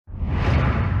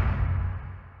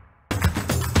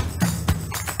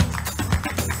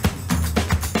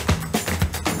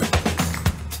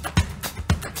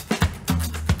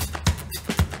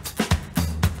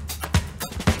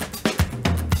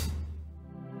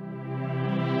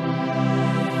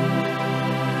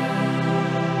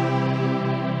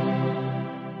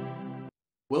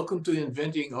Welcome to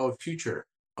Inventing Our Future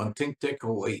on Think Tech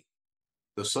Hawaii.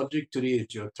 The subject today is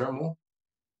geothermal.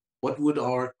 What would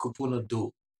our Kūpuna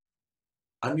do?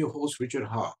 I'm your host, Richard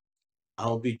Ha.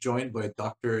 I'll be joined by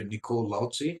Dr. Nicole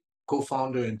Lautze,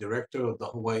 co-founder and director of the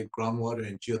Hawaii Groundwater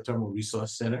and Geothermal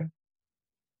Resource Center.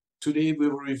 Today, we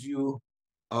will review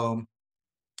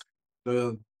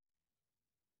the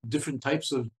different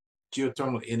types of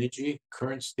geothermal energy,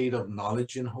 current state of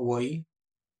knowledge in Hawaii,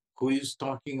 who is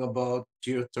talking about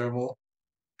geothermal,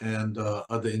 and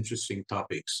other interesting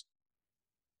topics.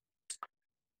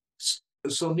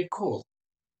 So Nicole,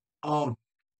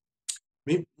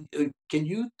 maybe, can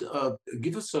you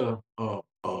give us a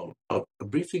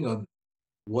briefing on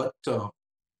what the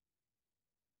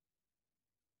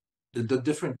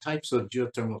different types of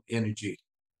geothermal energy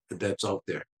that's out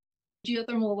there?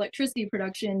 Geothermal electricity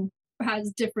production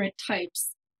has different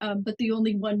types, but the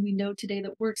only one we know today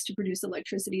that works to produce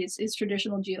electricity is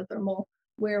traditional geothermal,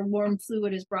 where warm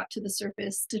fluid is brought to the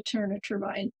surface to turn a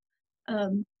turbine,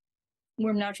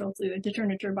 warm natural fluid to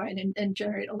turn a turbine and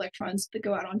generate electrons that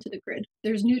go out onto the grid.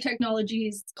 There's new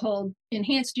technologies called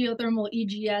enhanced geothermal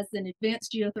EGS and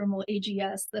advanced geothermal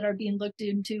AGS that are being looked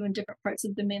into in different parts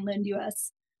of the mainland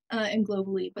US and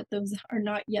globally, but those are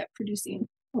not yet producing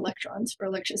electrons for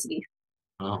electricity.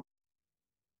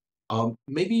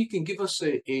 Maybe you can give us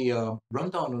a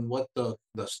rundown on what the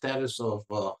status of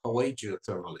Hawaii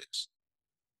geothermal is.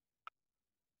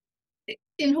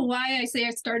 In Hawaii, I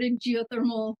started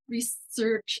geothermal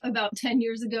research about 10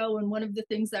 years ago, and one of the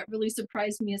things that really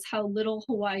surprised me is how little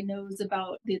Hawaii knows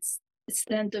about the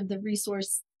extent of the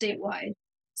resource statewide.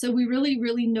 So we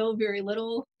really know very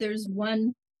little. There's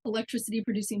one electricity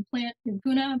producing plant in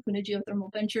Puna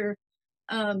Geothermal Venture,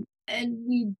 and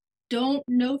we don't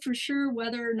know for sure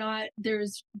whether or not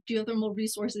there's geothermal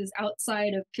resources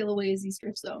outside of Kilauea's East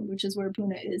Drift Zone, which is where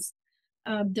Puna is.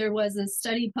 There was a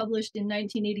study published in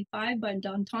 1985 by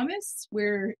Don Thomas,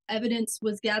 where evidence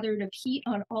was gathered of heat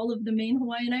on all of the main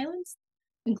Hawaiian Islands,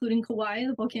 including Kauai,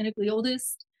 the volcanically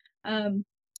oldest. And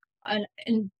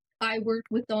I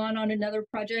worked with Don on another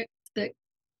project that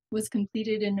was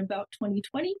completed in about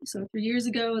 2020, so 3 years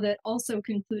ago, that also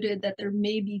concluded that there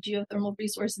may be geothermal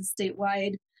resources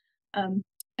statewide.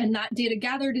 And that data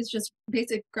gathered is just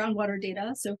basic groundwater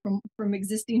data, so from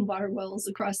existing water wells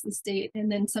across the state,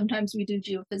 and then sometimes we do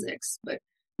geophysics. But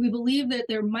we believe that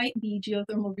there might be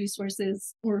geothermal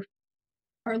resources, or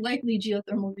are likely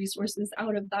geothermal resources,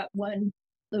 out of that one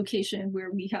location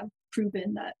where we have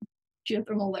proven that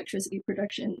geothermal electricity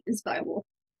production is viable.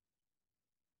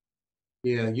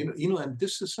 Yeah, and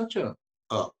this is such a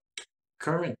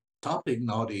current topic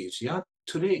nowadays. Yeah,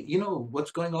 today,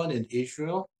 what's going on in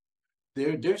Israel.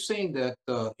 They're saying that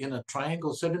in a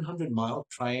triangle, 700-mile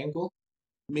triangle,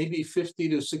 maybe 50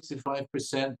 to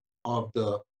 65% of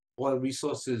the oil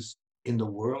resources in the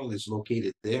world is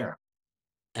located there.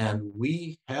 And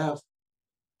we have,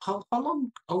 how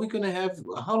long are we going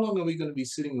to be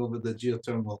sitting over the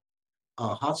geothermal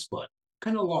hotspot?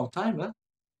 Kind of a long time, huh?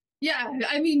 Yeah,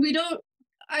 I mean,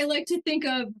 I like to think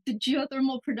of the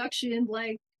geothermal production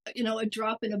like, a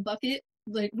drop in a bucket.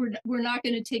 Like we're not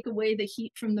going to take away the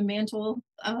heat from the mantle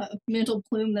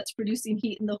plume that's producing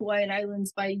heat in the Hawaiian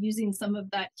Islands by using some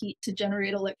of that heat to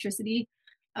generate electricity.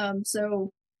 So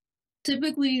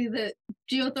typically the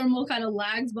geothermal kind of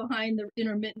lags behind the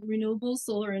intermittent renewables,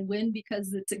 solar and wind,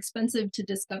 because it's expensive to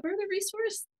discover the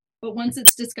resource. But once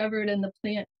it's discovered and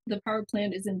the power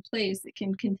plant is in place, it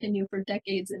can continue for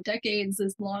decades and decades,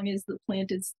 as long as the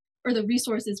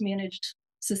resource is managed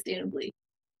sustainably.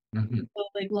 Mm-hmm. So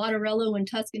like Laudarello and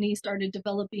Tuscany started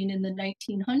developing in the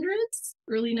 1900s,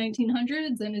 early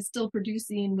 1900s, and is still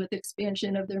producing with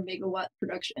expansion of their megawatt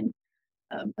production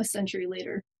a century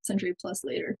plus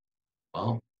later.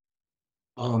 Wow.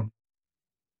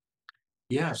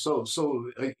 Yeah, so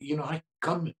I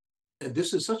come, and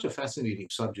this is such a fascinating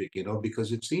subject,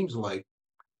 because it seems like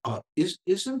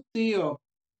isn't the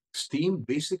steam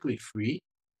basically free?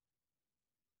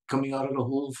 Coming out of the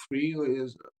hole free, or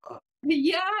is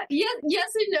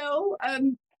yes and no.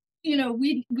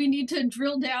 We need to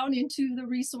drill down into the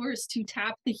resource to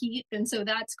tap the heat, and so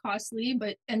that's costly.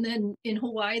 And then in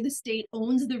Hawaii, the state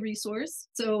owns the resource,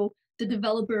 so the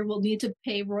developer will need to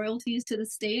pay royalties to the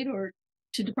state or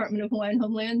to Department of Hawaiian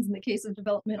Homelands in the case of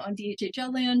development on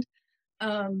DHHL land.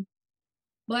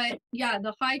 But yeah,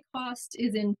 the high cost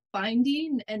is in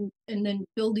finding and then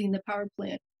building the power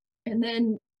plant, and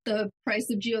then the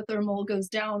price of geothermal goes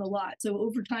down a lot. So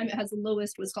over time, it has the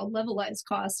lowest, what's called levelized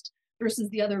cost, versus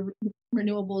the other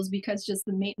renewables, because just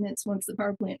the maintenance once the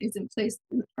power plant is in place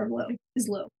is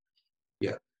low.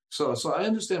 Yeah. So I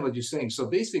understand what you're saying. So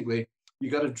basically,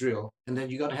 you got to drill, and then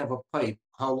you got to have a pipe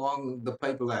how long the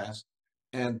pipe lasts.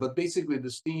 But basically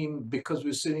the steam, because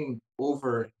we're sitting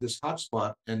over this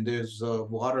hotspot and there's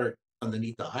water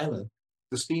underneath the island,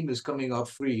 the steam is coming out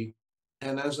free.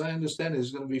 And as I understand,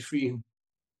 it's going to be free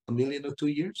a million or 2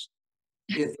 years.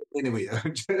 Anyway,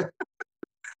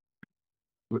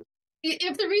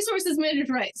 If the resource is managed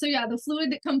right. So yeah, the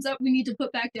fluid that comes up, we need to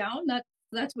put back down.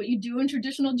 That's what you do in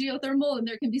traditional geothermal, and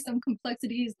there can be some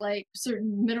complexities, like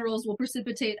certain minerals will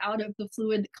precipitate out of the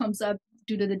fluid that comes up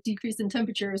due to the decrease in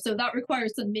temperature. So that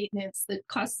requires some maintenance that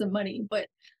costs some money. But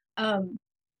I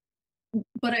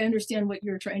understand what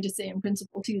you're trying to say in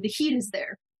principle too. The heat is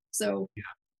there. So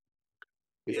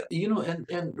yeah,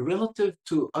 and relative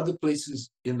to other places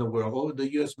in the world, or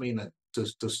the U.S. mainland,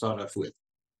 to start off with,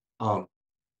 um,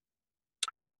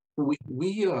 we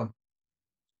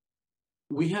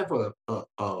have a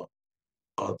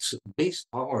base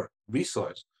power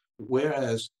resource,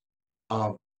 whereas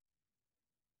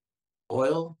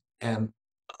oil and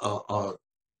all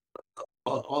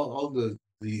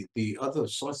the other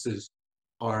sources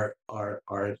are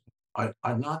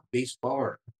not base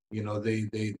power.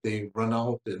 They run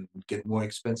out and get more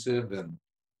expensive and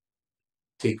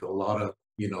take a lot of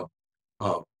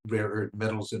rare earth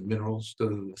metals and minerals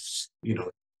to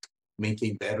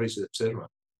maintain batteries, etc.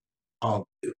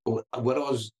 What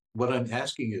I'm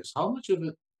asking is, how much of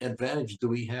an advantage do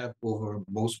we have over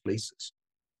most places?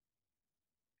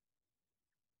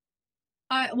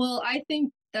 I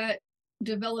think that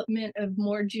development of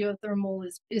more geothermal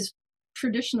is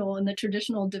traditional, in the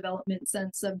traditional development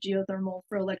sense of geothermal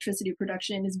for electricity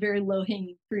production, is very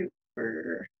low-hanging fruit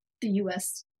for the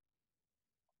US.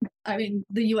 I mean,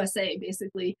 the USA,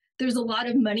 basically. There's a lot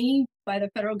of money by the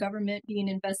federal government being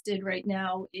invested right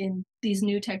now in these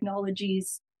new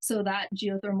technologies so that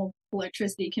geothermal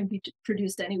electricity can be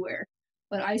produced anywhere.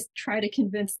 But I try to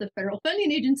convince the federal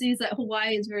funding agencies that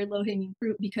Hawaii is very low-hanging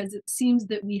fruit, because it seems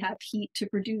that we have heat to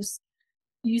produce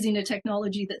using a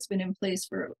technology that's been in place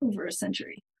for over a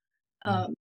century.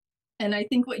 And I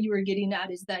think what you were getting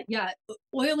at is that, yeah,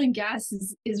 oil and gas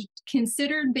is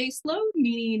considered base load,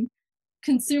 meaning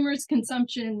consumers'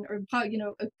 consumption, or how,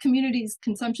 a community's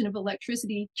consumption of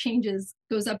electricity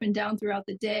goes up and down throughout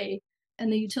the day.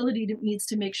 And the utility needs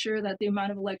to make sure that the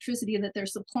amount of electricity that they're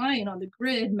supplying on the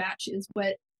grid matches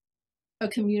what a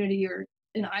community or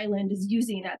an island is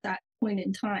using at that point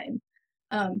in time.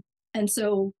 And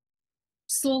so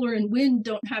solar and wind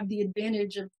don't have the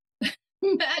advantage of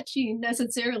matching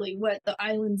necessarily what the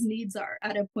island's needs are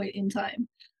at a point in time.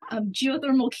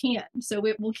 Geothermal can, so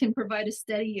it can provide a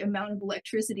steady amount of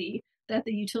electricity that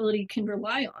the utility can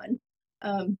rely on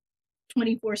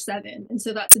 24/7. And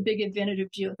so that's a big advantage of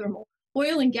geothermal.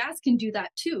 Oil and gas can do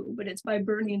that too, but it's by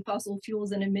burning fossil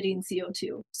fuels and emitting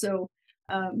CO2. So,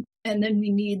 and then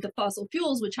we need the fossil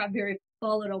fuels, which have very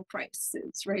volatile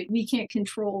prices, right? We can't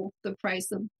control the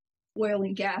price of oil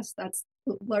and gas. That's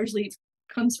largely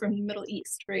comes from the Middle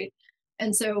East, right?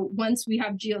 And so once we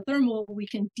have geothermal, we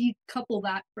can decouple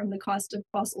that from the cost of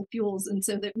fossil fuels, and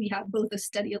so that we have both a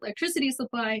steady electricity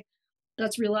supply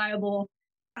that's reliable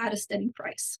at a steady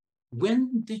price.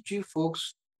 When did you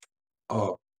folks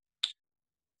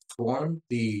form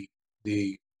the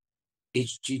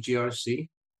HGGRC?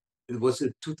 Was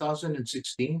it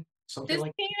 2016? Something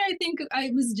like that? I think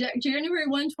I was January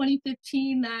 1,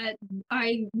 2015, that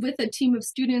I, with a team of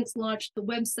students, launched the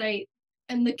website.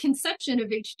 And the conception of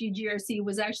HGGRC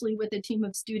was actually with a team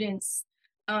of students,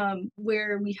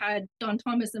 where we had Don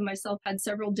Thomas and myself had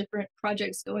several different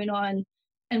projects going on,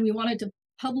 and we wanted to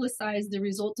publicize the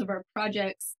results of our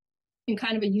projects in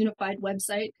kind of a unified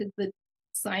website, because the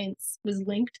science was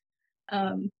linked.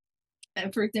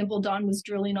 And for example, Don was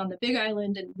drilling on the Big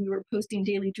Island, and we were posting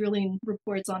daily drilling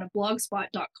reports on a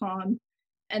blogspot.com.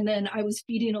 And then I was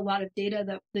feeding a lot of data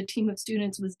that the team of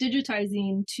students was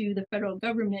digitizing to the federal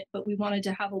government, but we wanted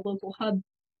to have a local hub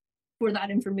for that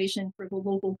information for the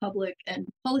local public and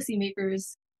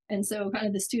policymakers. And so kind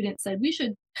of the students said, we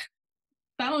should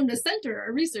found a center,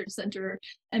 a research center,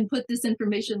 and put this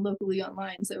information locally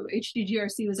online. So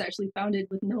HGGRC was actually founded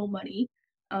with no money.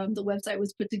 The website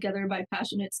was put together by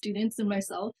passionate students and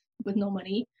myself with no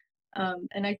money.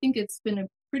 And I think it's been a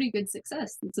pretty good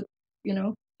success. It's a,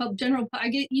 I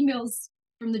get emails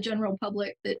from the general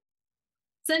public that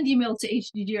send email to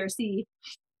HGGRC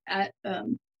at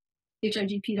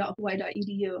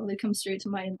higp.hawaii.edu. They come straight to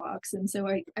my inbox. And so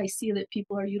I see that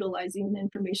people are utilizing the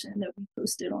information that we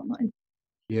posted online.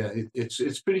 Yeah,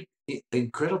 it's pretty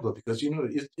incredible, because,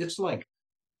 it's like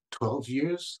 12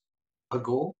 years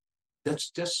ago. That's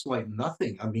just like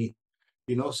nothing. I mean,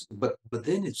 but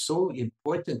then it's so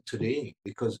important today,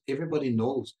 because everybody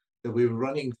knows that we're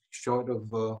running short of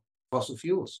fossil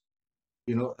fuels.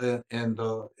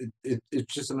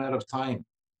 it's just a matter of time.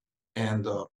 And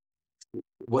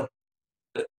what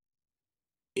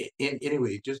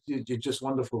anyway, it's just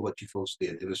wonderful what you folks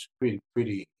did. It was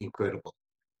pretty incredible.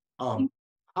 Um,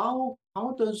 how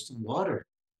does water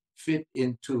fit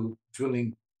into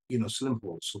drilling, slim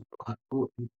holes?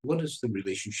 What is the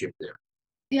relationship there?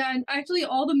 Yeah, and actually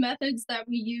all the methods that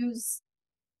we use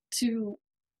to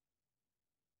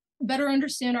better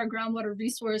understand our groundwater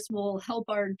resource will help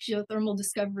our geothermal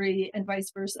discovery and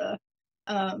vice versa.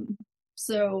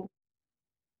 So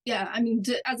yeah, I mean,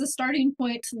 as a starting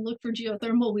point to look for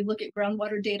geothermal, we look at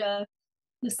groundwater data.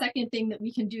 The second thing that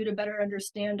we can do to better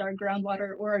understand our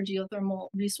groundwater or our geothermal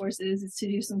resources is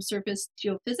to do some surface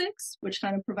geophysics, which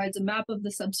kind of provides a map of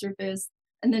the subsurface,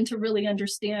 and then to really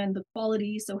understand the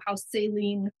quality, so how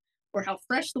saline or how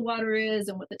fresh the water is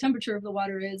and what the temperature of the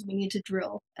water is, we need to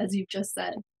drill, as you've just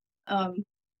said.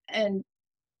 And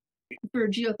for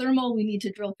geothermal, we need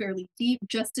to drill fairly deep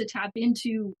just to tap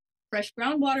into fresh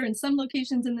groundwater. In some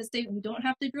locations in the state, we don't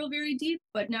have to drill very deep,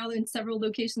 but now in several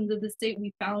locations of the state,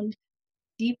 we found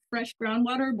deep, fresh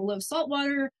groundwater below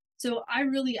saltwater. So I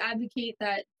really advocate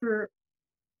that for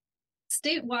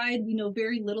statewide, we know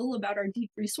very little about our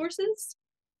deep resources.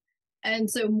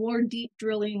 And so more deep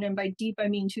drilling, and by deep, I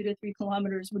mean 2 to 3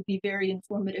 kilometers, would be very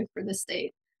informative for the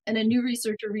state. And a new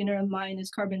research arena of mine is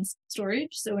carbon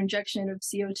storage. So injection of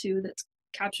CO2 that's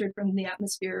captured from the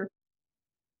atmosphere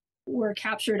or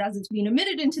captured as it's being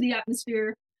emitted into the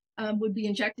atmosphere would be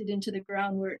injected into the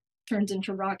ground where it turns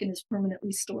into rock and is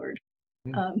permanently stored.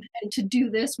 And to do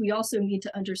this, we also need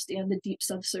to understand the deep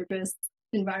subsurface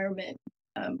environment,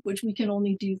 which we can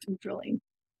only do through drilling.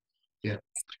 Yeah.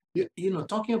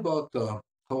 Talking about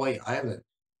Hawai'i Island,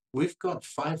 we've got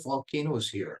 5 volcanoes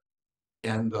here.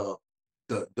 And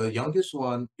the youngest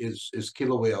one is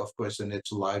Kilauea, of course, and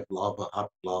it's live lava, hot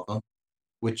lava,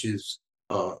 which is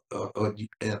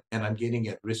and I'm getting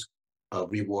at risk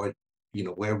reward.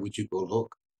 Where would you go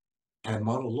look? And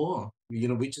Mauna Loa,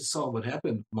 we just saw what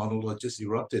happened. Mauna Loa just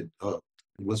erupted. It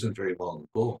wasn't very long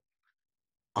ago.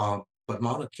 But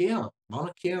Maunakea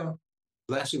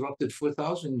last erupted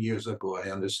 4,000 years ago, I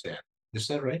understand. Is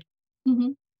that right?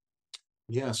 Mm-hmm.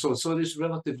 Yeah, so it's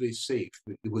relatively safe,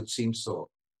 it would seem so.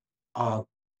 And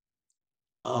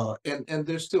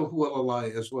there's still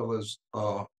Hualalai as well as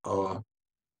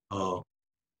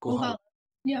Kohala.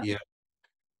 Yeah. Yeah.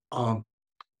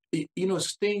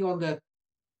 Staying on that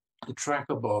track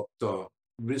about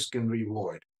risk and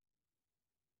reward.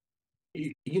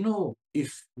 If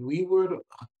we were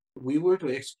to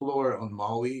explore on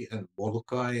Maui and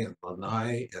Molokai and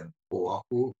Lanai and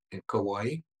Oahu and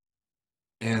Kauai,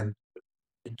 and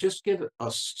just get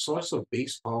a source of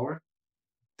base power,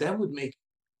 that would make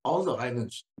all the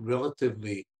islands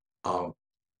relatively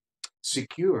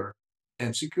secure,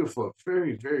 and secure for a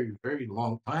very, very, very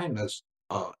long time as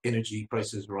energy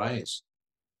prices rise,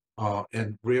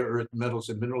 and rare earth metals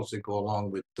and minerals that go along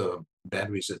with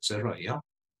batteries, etc. Yeah.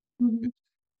 Mm-hmm.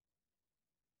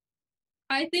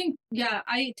 I think, yeah,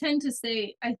 I tend to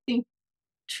say, I think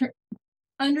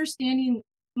understanding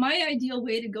my ideal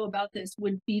way to go about this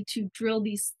would be to drill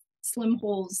these slim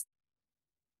holes,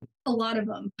 a lot of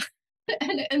them.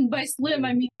 and by slim,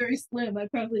 I mean very slim. I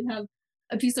probably have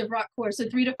a piece of rock core, so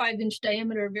 3 to 5 inch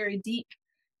diameter, very deep,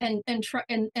 and try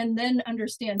and then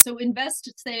understand. So invest,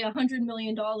 say, $100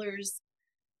 million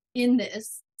in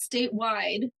this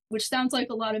statewide, which sounds like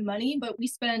a lot of money, but we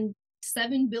spend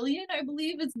 $7 billion, I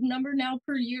believe, is the number now,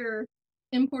 per year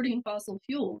importing fossil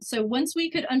fuels. So once we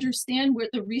could understand what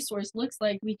the resource looks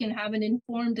like, we can have an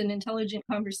informed and intelligent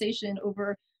conversation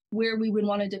over where we would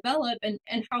want to develop and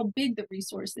how big the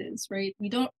resource is, right? We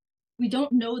don't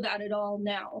know that at all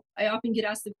now. I often get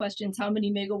asked the questions, how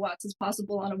many megawatts is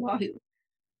possible on Oahu?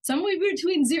 Somewhere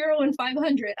between 0 and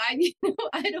 500. I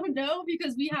don't know,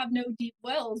 because we have no deep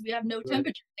wells. We have no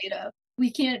temperature data.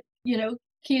 We can't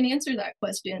answer that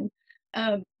question.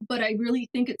 But I really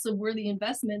think it's a worthy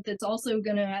investment that's also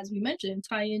going to, as we mentioned,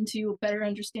 tie into better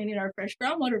understanding our fresh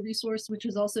groundwater resource, which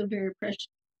is also very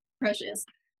precious,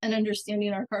 and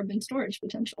understanding our carbon storage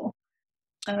potential.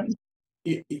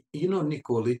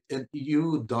 Nicole, and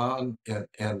you, Don,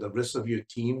 and the rest of your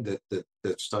team that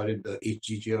started the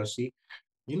HGGRC,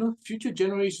 future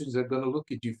generations are going to look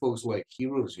at you folks like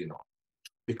heroes,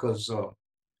 because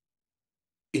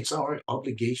it's our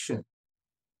obligation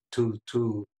to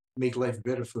make life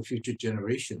better for future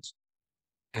generations.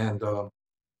 And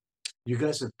you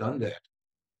guys have done that.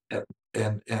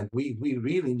 And we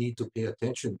really need to pay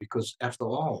attention, because after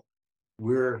all,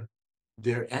 we're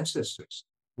their ancestors.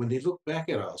 When they look back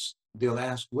at us, they'll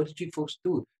ask, what did you folks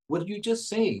do? What did you just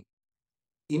say?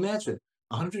 Imagine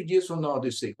 100 years from now, they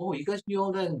say, "Oh, you guys knew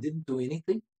all that and didn't do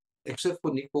anything, except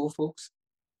for Nicole, folks."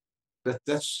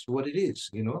 That's what it is,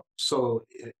 you know. So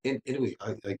anyway,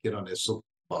 I get on that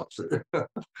soapbox.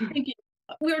 Thank you.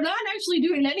 We're not actually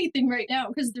doing anything right now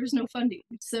because there's no funding.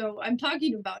 So I'm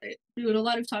talking about it, doing a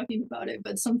lot of talking about it,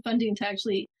 but some funding to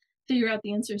actually figure out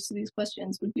the answers to these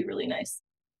questions would be really nice.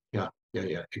 Yeah,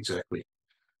 exactly.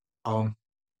 Um,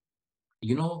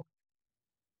 you know,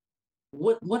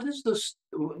 what is this?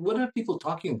 What are people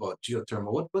talking about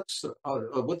geothermal? What's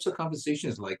the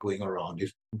conversations like going around?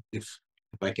 If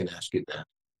I can ask you that.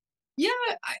 Yeah,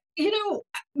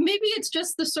 maybe it's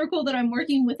just the circle that I'm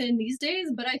working within these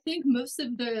days, but I think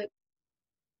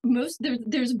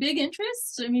there's big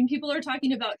interest. I mean, people are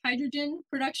talking about hydrogen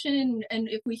production, and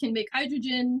if we can make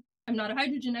hydrogen, I'm not a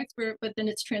hydrogen expert, but then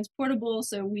it's transportable,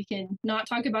 so we can not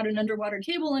talk about an underwater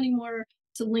cable anymore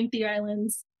to link the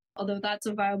islands, although that's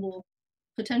a viable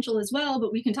potential as well.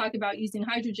 But we can talk about using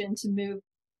hydrogen to move.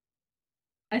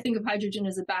 I think of hydrogen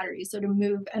as a battery, so to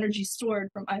move energy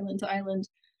stored from island to island.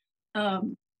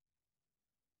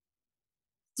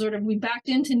 Sort of we backed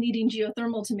into needing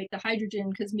geothermal to make the hydrogen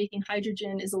because making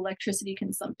hydrogen is electricity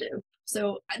consumptive.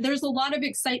 So there's a lot of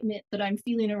excitement that I'm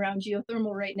feeling around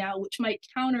geothermal right now, which might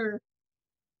counter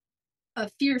a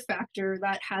fear factor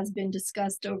that has been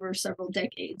discussed over several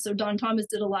decades. So Don Thomas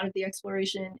did a lot of the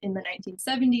exploration in the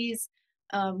 1970s,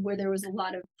 where there was a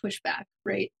lot of pushback,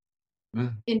 right?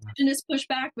 Mm. Indigenous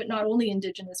pushback, but not only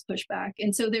indigenous pushback.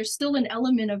 And so there's still an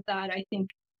element of that, I think,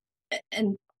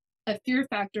 and a fear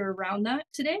factor around that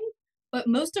today. But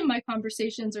most of my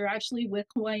conversations are actually with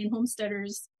Hawaiian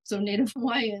homesteaders, so Native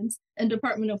Hawaiians, and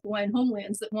Department of Hawaiian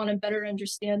Homelands that want to better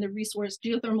understand the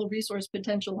geothermal resource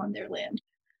potential on their land.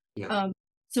 Yeah.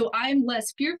 So I'm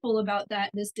less fearful about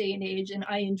that this day and age, and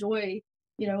I enjoy,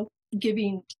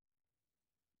 giving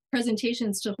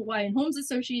presentations to Hawaiian Homes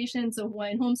Association, so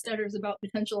Hawaiian homesteaders about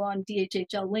potential on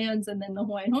DHHL lands, and then the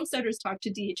Hawaiian homesteaders talk to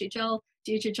DHHL.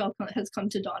 DHHL has come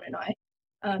to Don and I.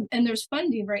 And there's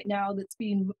funding right now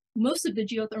most of the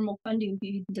geothermal funding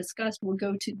being discussed will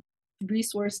go to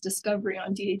resource discovery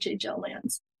on DHHL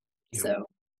lands. Yeah. So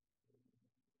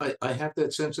I have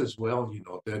that sense as well,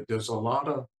 there's a lot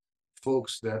of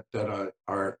folks that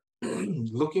are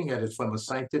looking at it from a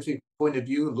scientific point of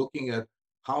view, looking at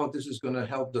how this is going to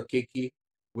help the keiki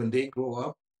when they grow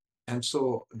up. And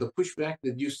so the pushback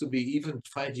that used to be even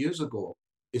 5 years ago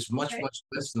is much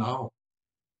less now.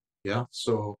 Yeah,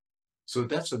 so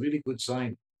that's a really good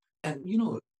sign. And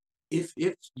if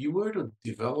you were to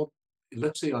develop,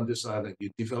 let's say on this island,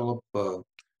 you develop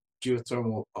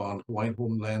geothermal on Hawaiian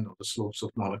homeland on the slopes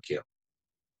of Maunakea.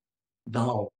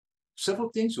 Now, several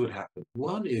things would happen.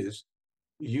 One is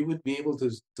you would be able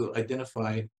to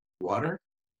identify water,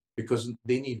 because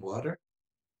they need water,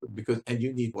 and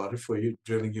you need water for you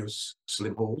drilling your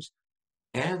slim holes.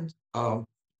 And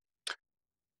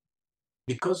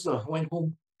because the Hawaiian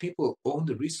home people own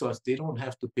the resource, they don't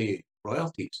have to pay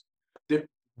royalties.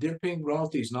 They're paying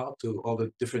royalties now to all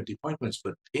the different departments,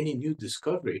 but any new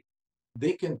discovery,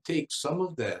 they can take some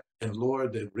of that and lower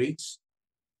the rates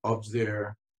of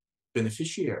their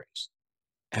beneficiaries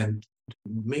and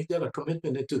make that a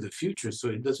commitment into the future, so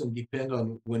it doesn't depend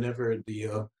on whenever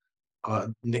the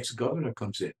next governor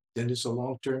comes in. Then it's a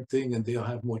long-term thing and they'll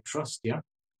have more trust. Yeah.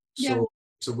 So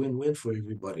it's a win-win for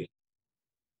everybody.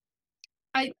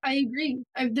 I agree.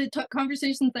 The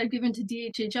conversations I've given to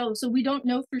DHHL, so we don't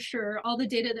know for sure. All the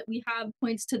data that we have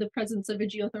points to the presence of a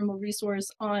geothermal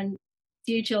resource on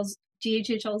DHHL's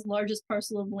largest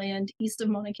parcel of land east of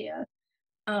Maunakea.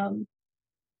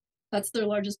 That's their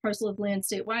largest parcel of land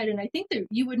statewide. And I think that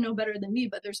you would know better than me,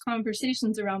 but there's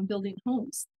conversations around building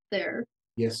homes there.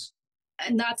 Yes.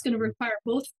 And that's going to require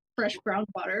both fresh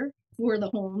groundwater for the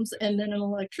homes and then an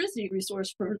electricity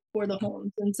resource for the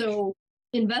homes. And so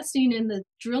investing in the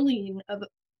drilling of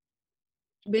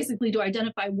basically to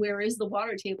identify where is the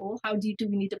water table, how deep do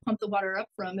we need to pump the water up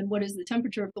from, and what is the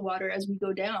temperature of the water as we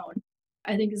go down,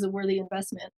 I think is a worthy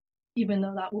investment, even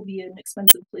though that will be an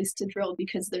expensive place to drill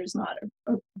because there's not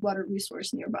a water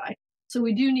resource nearby. So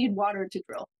we do need water to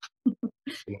drill.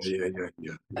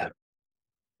 Yeah.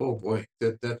 Oh boy,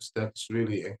 that's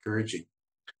really encouraging.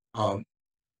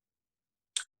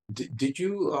 Did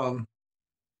you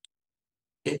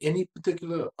any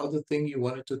particular other thing you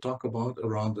wanted to talk about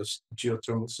around this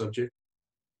geothermal subject?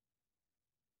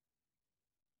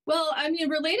 Well, I mean,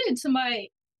 related to my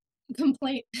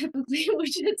complaint typically,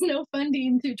 which is no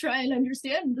funding to try and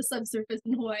understand the subsurface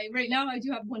in Hawaii. Right now, I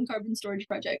do have one carbon storage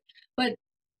project, but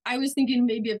I was thinking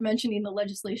maybe of mentioning the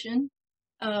legislation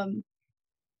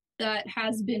that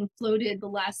has been floated the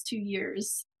last 2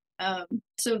 years.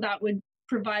 So that would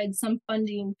provide some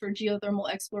funding for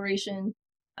geothermal exploration,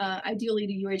 ideally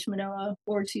to UH Manoa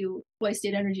or to Hawaii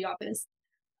State Energy Office.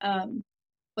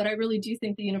 But I really do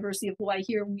think the University of Hawaii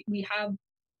here, we have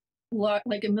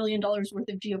like $1 million worth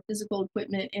of geophysical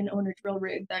equipment in owner drill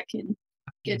rig that can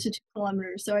get to 2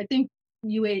 kilometers. So I think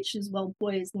UH is well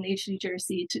poised in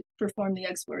HDRC to perform the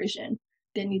exploration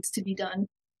that needs to be done.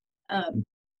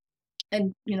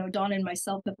 And Dawn and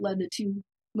myself have led the 2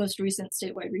 most recent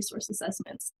statewide resource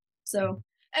assessments. So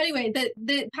anyway,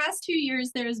 the past 2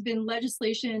 years, there's been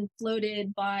legislation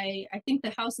floated by, I think,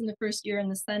 the House in the first year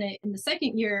and the Senate in the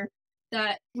second year,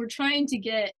 that we're trying to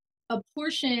get a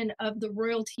portion of the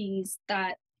royalties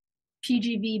that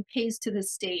PGV pays to the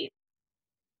state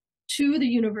to the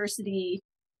university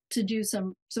to do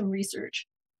some research.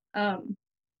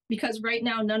 Because right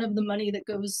now, none of the money that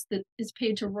is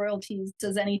paid to royalties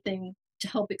does anything to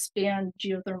help expand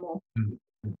geothermal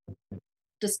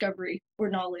discovery or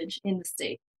knowledge in the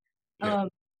state. Yeah.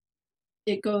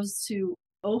 It goes to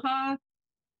OHA,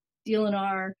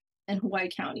 DLNR, and Hawaii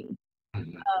County.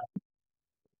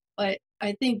 But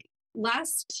I think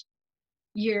last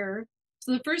year,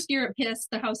 so the first year it passed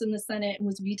the House and the Senate and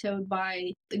was vetoed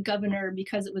by the governor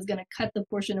because it was going to cut the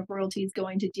portion of royalties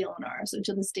going to DLNR, so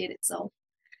to the state itself.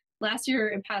 Last year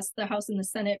it passed the House and the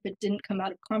Senate, but didn't come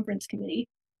out of conference committee.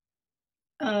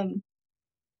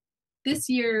 This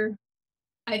year,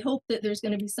 I hope that there's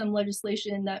going to be some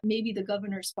legislation that maybe the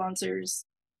governor sponsors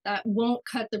that won't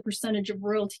cut the percentage of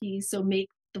royalties, so make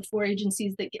the 4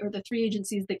 agencies that get, or the 3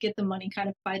 agencies that get the money kind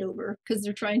of fight over, because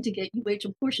they're trying to get UH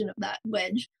a portion of that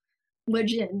wedge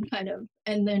in kind of,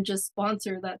 and then just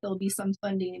sponsor that there'll be some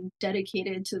funding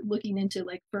dedicated to looking into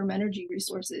like firm energy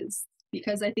resources.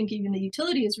 Because I think even the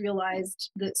utility has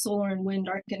realized that solar and wind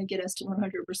aren't going to get us to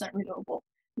 100% renewable.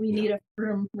 We need a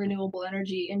firm renewable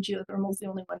energy, and geothermal is the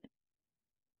only one.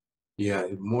 Yeah,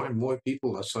 more and more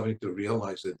people are starting to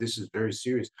realize that this is very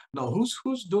serious. Now,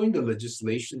 who's doing the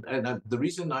legislation? And the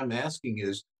reason I'm asking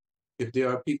is, if there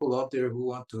are people out there who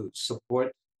want to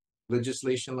support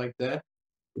legislation like that,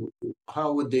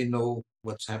 how would they know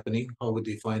what's happening? How would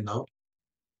they find out?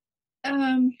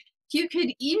 You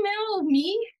could email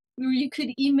me, or you could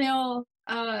email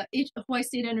Hawaii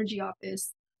State Energy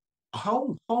Office.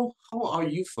 How are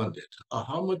you funded?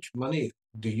 How much money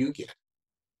do you get?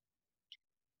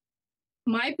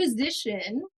 My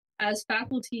position as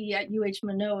faculty at UH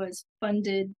Manoa is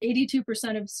funded,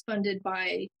 82% is funded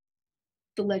by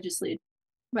the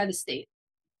state.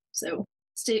 So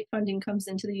state funding comes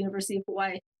into the University of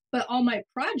Hawaii, but all my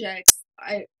projects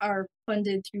are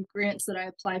funded through grants that I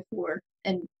apply for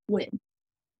and win.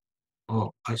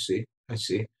 Oh, I see.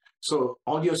 So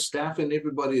all your staff and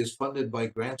everybody is funded by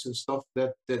grants and stuff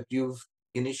that you've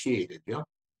initiated, yeah?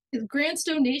 Grants,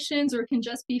 donations, or can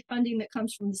just be funding that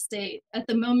comes from the state. At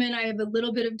the moment, I have a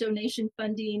little bit of donation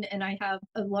funding, and I have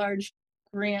a large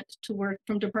grant to work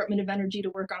from Department of Energy to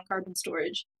work on carbon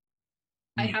storage.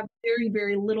 I have very,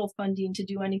 very little funding to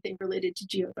do anything related to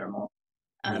geothermal,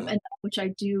 and that which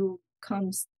I do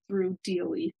comes through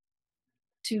DOE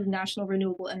to National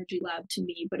Renewable Energy Lab to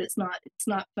me, but it's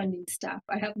not funding staff.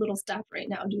 I have little staff right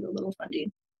now due to little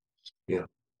funding. Yeah.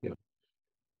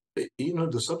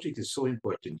 The subject is so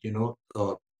important.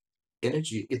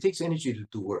 Energy. It takes energy to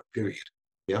do work. Period.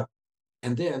 Yeah,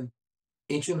 and then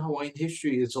ancient Hawaiian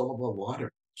history is all about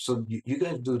water. So you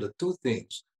guys do the 2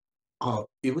 things.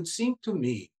 It would seem to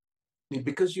me,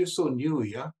 because you're so new,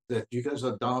 that you guys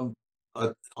are down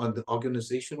on the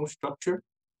organizational structure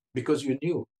because you're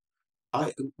new.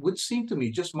 It would seem to me,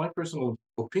 just my personal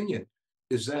opinion,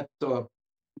 is that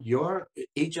your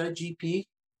HIGP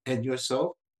and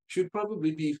yourself should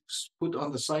probably be put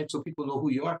on the side so people know who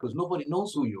you are, because nobody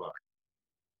knows who you are.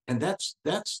 And that's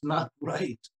not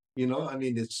right. I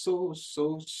mean, it's so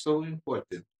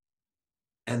important.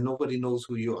 And nobody knows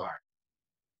who you are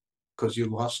because you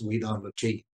lost weight on the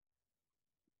chain.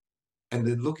 And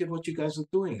then look at what you guys are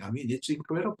doing. I mean, it's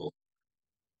incredible.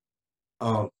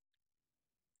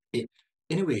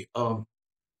 Anyway,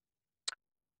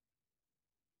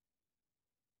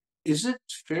 is it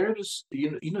fair to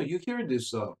you hear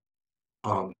this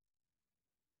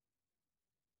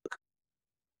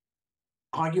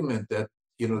argument that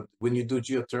when you do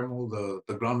geothermal,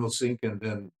 the ground will sink, and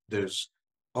then there's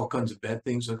all kinds of bad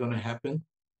things are going to happen?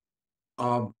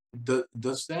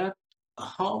 Does that,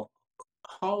 how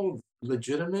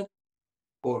legitimate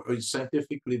or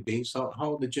scientifically based,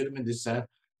 how legitimate is that,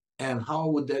 and how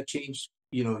would that change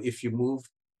if you move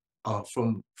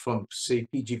from say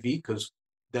PGV, because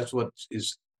that's what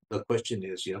is the question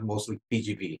is, mostly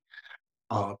PGV,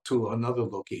 to another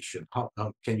location? How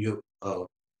can you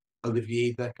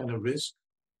alleviate that kind of risk?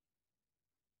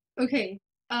 Okay.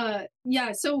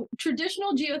 Yeah, so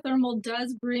traditional geothermal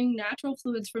does bring natural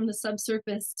fluids from the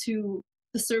subsurface to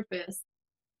the surface.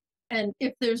 And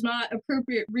if there's not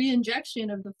appropriate re-injection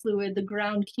of the fluid, the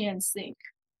ground can sink.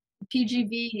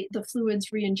 PGV, the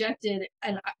fluids re-injected,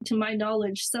 and to my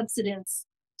knowledge, subsidence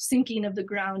sinking of the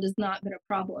ground has not been a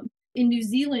problem. In New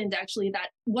Zealand, actually, that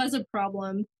was a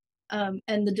problem,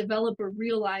 and the developer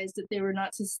realized that they were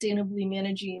not sustainably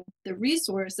managing the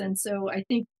resource, and so I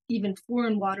think even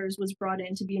foreign waters was brought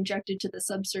in to be injected to the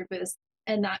subsurface,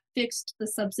 and that fixed the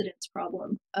subsidence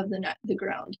problem of the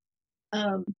ground.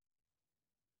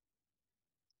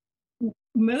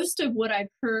 Most of what I've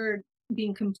heard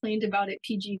being complained about at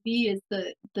PGV is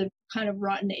the kind of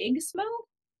rotten egg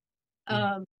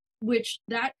smell, which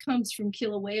that comes from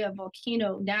Kilauea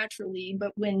volcano naturally,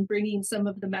 but when bringing some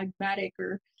of the magmatic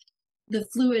or the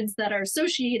fluids that are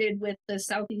associated with the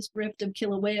southeast rift of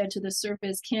Kilauea to the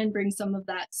surface can bring some of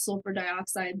that sulfur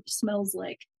dioxide, which smells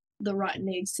like the rotten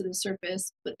eggs, to the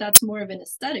surface, but that's more of an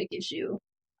aesthetic issue.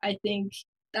 I think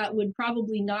that would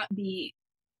probably not be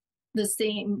the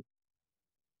same,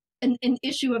 an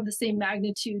issue of the same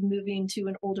magnitude moving to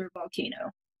an older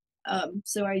volcano.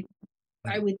 So I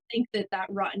would think that that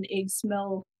rotten egg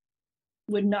smell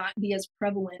would not be as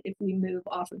prevalent if we move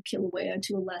off of Kilauea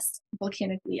to a less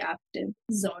volcanically active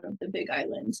zone of the Big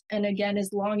Island. And again,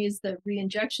 as long as the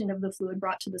re-injection of the fluid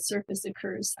brought to the surface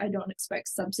occurs, I don't expect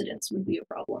subsidence would be a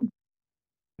problem.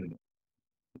 You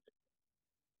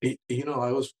know,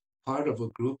 I was part of a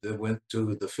group that went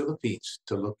to the Philippines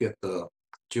to look at the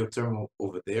geothermal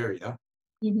over there, yeah.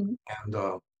 Mm-hmm. And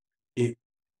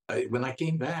when I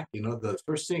came back, you know, the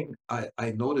first thing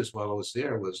I noticed while I was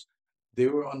there was they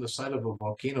were on the side of a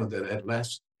volcano that had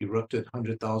last erupted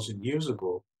 100,000 years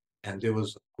ago, and there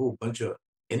was a whole bunch of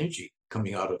energy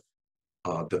coming out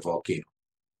of the volcano.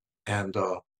 And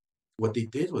what they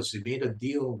did was they made a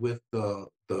deal with the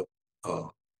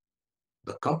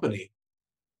company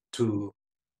to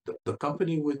the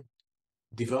company would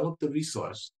develop the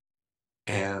resource,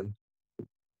 and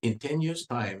in 10 years'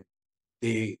 time,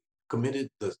 they committed,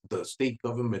 the state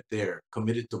government there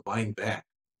committed to buying back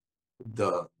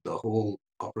the whole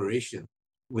operation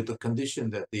with the condition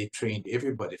that they trained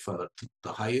everybody from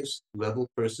the highest level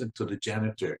person to the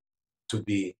janitor to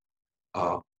be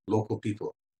local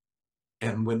people.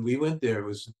 And when we went there, it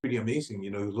was pretty amazing. You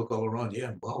know, you look all around,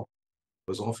 yeah, wow, it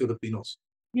was all Filipinos.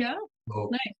 Yeah, So,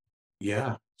 nice.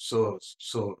 yeah, so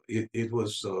it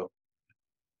was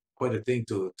quite a thing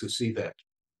to see that.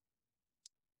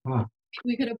 Huh.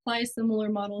 We could apply a similar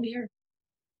model here.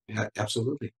 Yeah,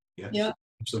 absolutely. Yes, Yeah.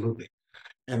 absolutely.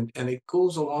 And it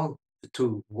goes along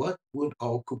to what would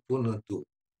our Kūpuna do?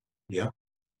 Yeah.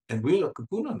 And we're a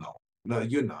Kūpuna now. No,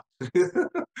 you're not.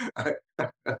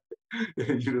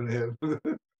 You don't have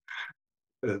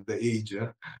the age,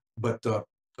 yeah. But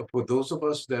for those of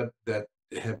us that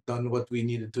have done what we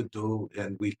needed to do,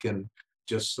 and we can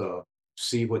just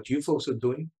see what you folks are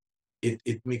doing,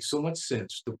 it makes so much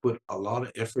sense to put a lot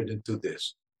of effort into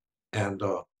this. And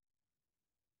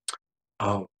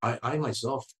I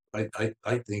myself, I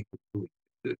think,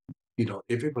 you know,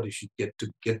 everybody should get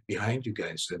behind you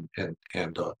guys and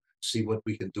see what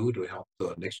we can do to help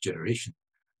the next generation.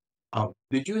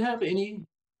 Did you have anything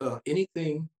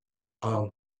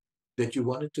that you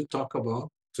wanted to talk about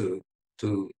to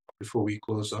before we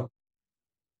close up?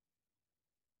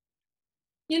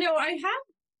 You know, I have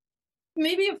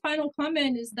maybe a final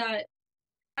comment is that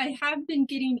I have been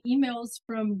getting emails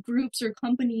from groups or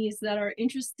companies that are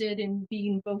interested in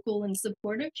being vocal in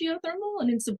support of geothermal and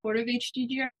in support of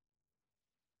HGGR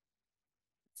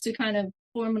to kind of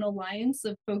form an alliance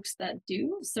of folks that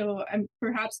do. So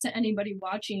perhaps to anybody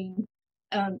watching,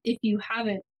 if you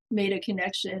haven't made a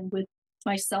connection with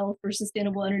myself or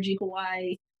Sustainable Energy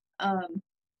Hawaii,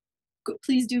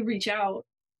 please do reach out.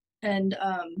 And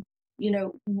you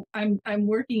know, I'm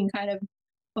working kind of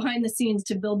behind the scenes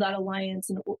to build that alliance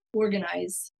and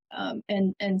organize.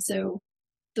 And so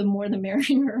the more the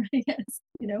merrier, I guess,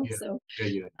 you know. Yeah. So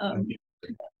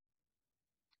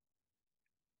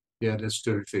yeah, that's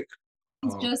terrific.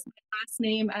 It's just my last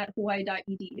name at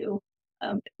hawaii.edu.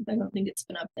 I don't think it's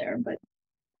been up there, but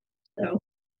so.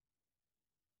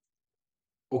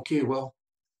 Okay, well,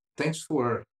 thanks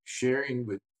for sharing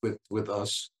with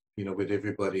us, you know, with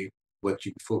everybody, what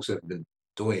you folks have been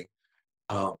doing.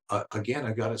 Again,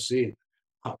 I gotta say,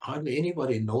 hardly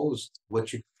anybody knows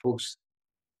what you folks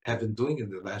have been doing in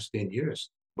the last 10 years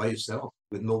by yourself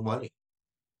with no money.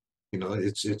 You know,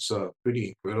 it's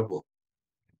pretty incredible.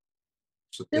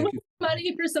 So there thank was you.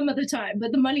 money for some of the time,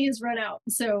 but the money has run out.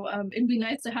 So it'd be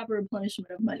nice to have a replenishment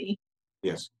of money.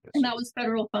 Yes. And that was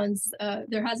federal funds.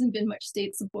 There hasn't been much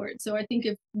state support. So I think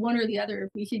if one or the other, if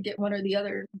we could get one or the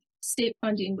other, state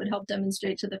funding would help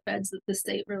demonstrate to the feds that the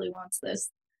state really wants this.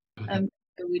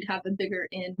 So we'd have a bigger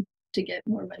in to get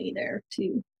more money there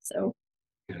too. So.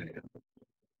 Yeah.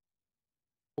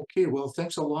 Okay, well,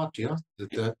 thanks a lot. Yeah,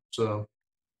 this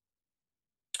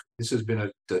has been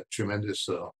a tremendous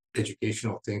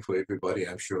educational thing for everybody,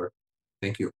 I'm sure.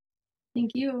 Thank you.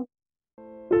 Thank you.